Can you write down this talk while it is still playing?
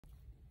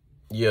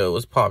Yo,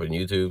 what's poppin'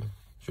 YouTube?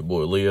 It's your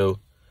boy Leo.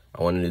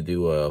 I wanted to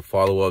do a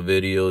follow-up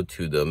video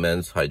to the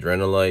men's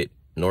Hydrenalite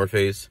North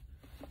Face.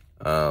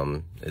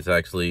 It's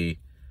actually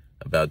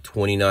about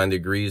 29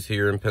 degrees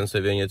here in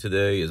Pennsylvania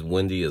today. It's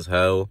windy as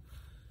hell.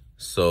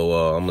 So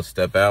I'm gonna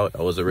step out.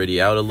 I was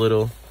already out a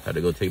little. Had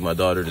to go take my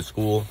daughter to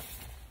school.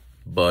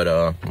 But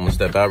I'm gonna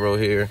step out right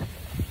here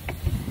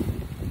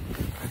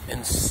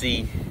and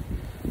see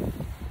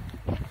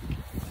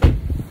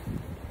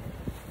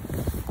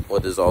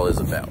what this all is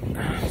about.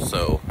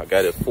 So I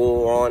got it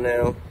full on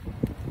now.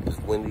 It's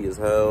windy as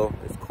hell.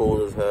 It's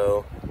cold as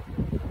hell.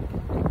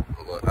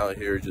 I'm out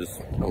here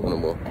just, I'm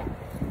gonna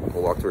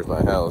walk towards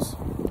my house.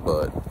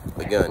 But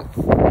again,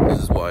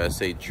 this is why I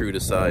say true to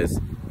size.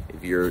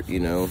 If you're,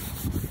 I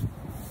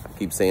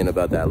keep saying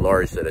about that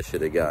large that I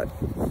should have got.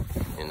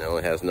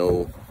 It has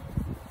no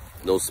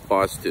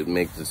spots to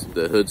make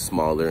the hood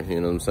smaller, you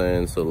know what I'm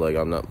saying? So like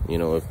I'm not,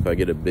 if I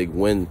get a big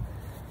wind,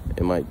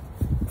 it might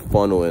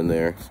funnel in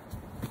there.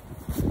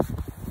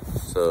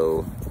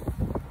 So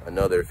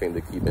another thing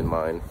to keep in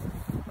mind.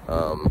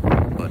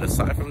 But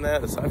aside from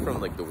that, aside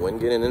from like the wind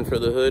getting in for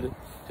the hood,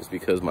 just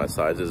because my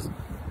size is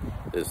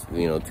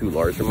too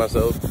large for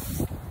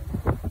myself,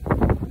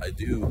 I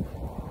do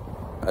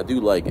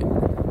like it.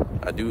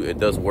 It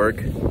does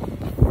work.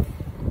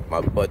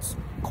 My butt's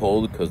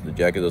cold because the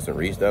jacket doesn't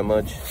reach that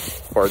much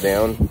far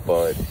down,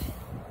 but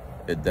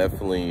it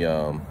definitely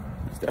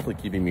it's definitely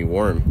keeping me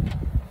warm,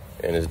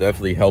 and it's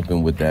definitely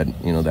helping with that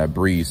that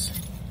breeze.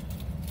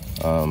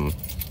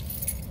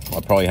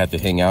 I'll probably have to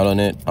hang out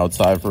on it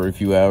outside for a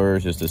few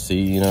hours just to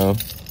see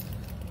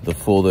the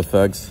full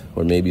effects,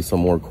 or maybe some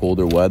more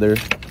colder weather.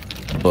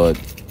 But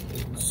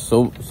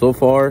so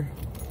far,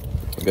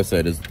 like I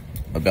said, it's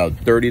about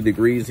 30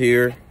 degrees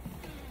here,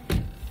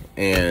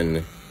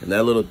 and in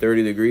that little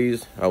 30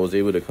 degrees, I was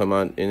able to come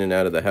out in and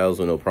out of the house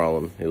with no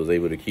problem. It was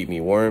able to keep me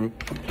warm.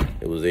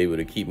 It was able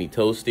to keep me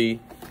toasty.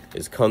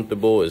 It's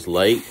comfortable. It's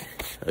light.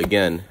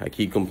 Again, I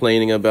keep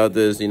complaining about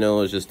this.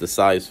 It's just the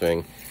size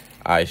thing.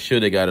 I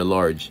should have got a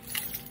large,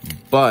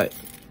 but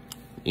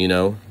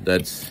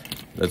that's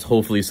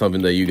hopefully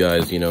something that you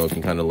guys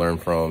can kind of learn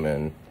from,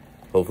 and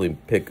hopefully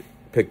pick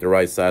the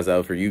right size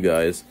out for you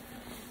guys.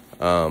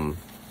 But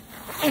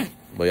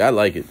yeah, I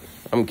like it.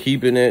 I'm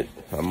keeping it.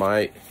 I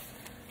might,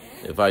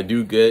 if I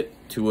do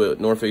get to a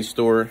North Face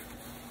store,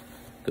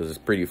 because it's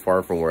pretty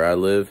far from where I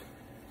live,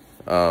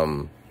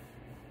 I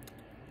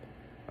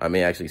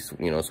may actually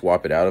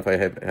swap it out if I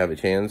have a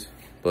chance.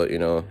 But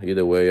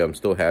either way, I'm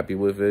still happy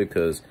with it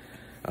because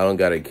I don't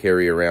gotta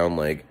carry around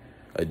like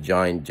a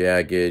giant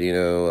jacket. I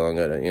don't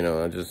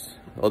gotta,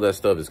 all that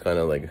stuff is kind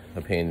of like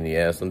a pain in the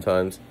ass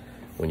sometimes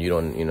when you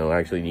don't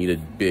actually need a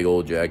big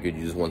old jacket.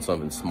 You just want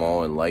something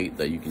small and light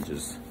that you can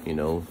just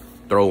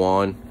throw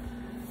on,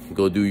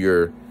 go do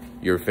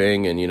your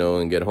thing, and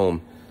and get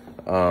home.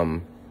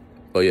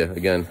 But yeah,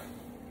 again,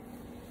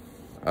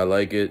 I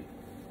like it.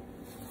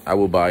 I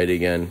will buy it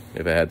again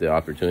if I had the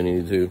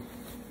opportunity to.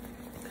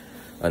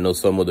 I know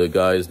some of the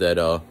guys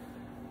that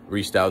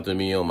reached out to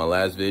me on my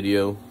last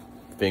video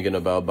thinking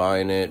about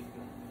buying it.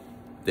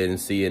 Didn't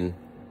see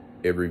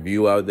a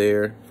review out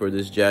there for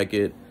this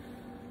jacket.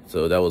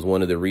 So that was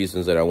one of the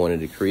reasons that I wanted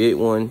to create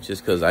one,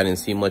 just because I didn't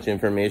see much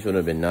information. It would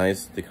have been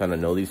nice to kind of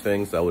know these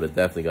things. I would have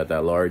definitely got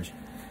that large.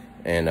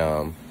 And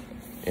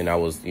I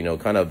was,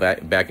 kind of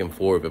back and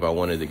forth if I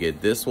wanted to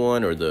get this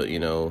one or the,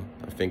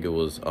 I think it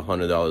was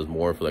 $100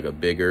 more for like a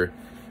bigger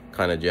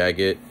kind of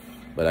jacket.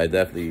 But I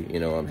definitely,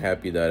 I'm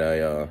happy that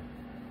I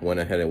went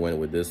ahead and went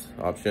with this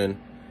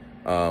option.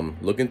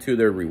 Look into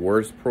their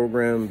rewards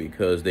program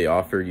because they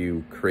offer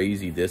you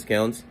crazy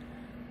discounts.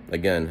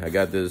 Again, I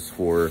got this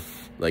for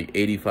like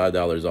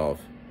 $85 off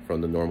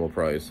from the normal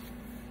price,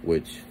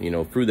 which,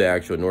 through the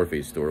actual North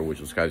Face store, which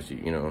was kind of,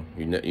 you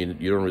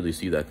don't really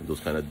see those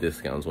kind of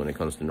discounts when it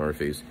comes to North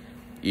Face.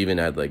 Even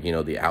at like,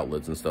 the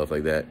outlets and stuff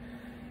like that,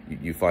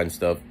 you find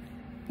stuff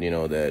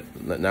that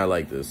not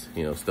like this,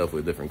 stuff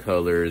with different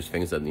colors,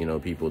 things that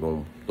people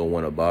don't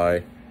want to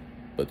buy.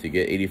 But to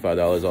get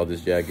 $85 off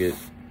this jacket,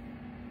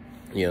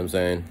 you know what I'm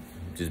saying,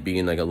 just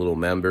being like a little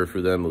member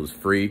for them, it was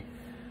free.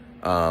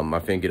 I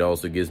think it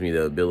also gives me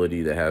the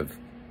ability to have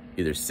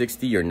either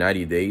 60 or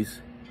 90 days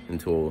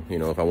until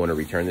if I want to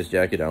return this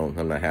jacket.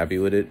 I'm not happy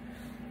with it,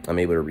 I'm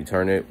able to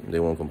return it. They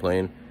won't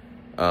complain.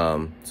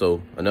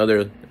 So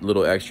another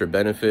little extra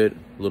benefit,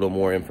 a little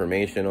more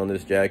information on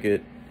this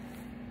jacket.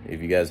 If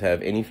you guys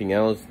have anything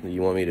else that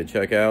you want me to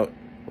check out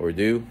or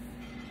do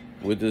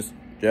with this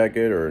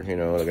jacket, or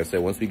like I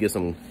said, once we get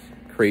some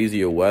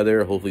crazier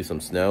weather, hopefully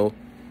some snow,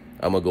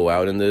 I'm gonna go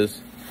out in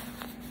this.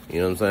 You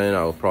know what I'm saying?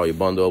 I'll probably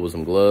bundle up with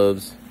some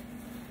gloves.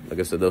 Like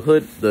I said, the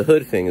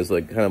hood thing is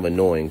like kind of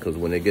annoying because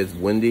when it gets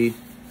windy,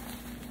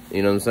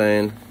 you know what I'm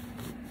saying,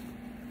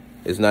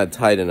 it's not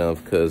tight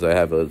enough because I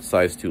have a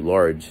size too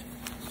large,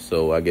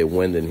 so I get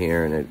wind in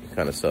here and it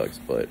kind of sucks.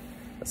 But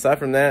aside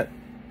from that,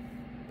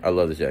 I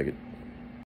love this jacket.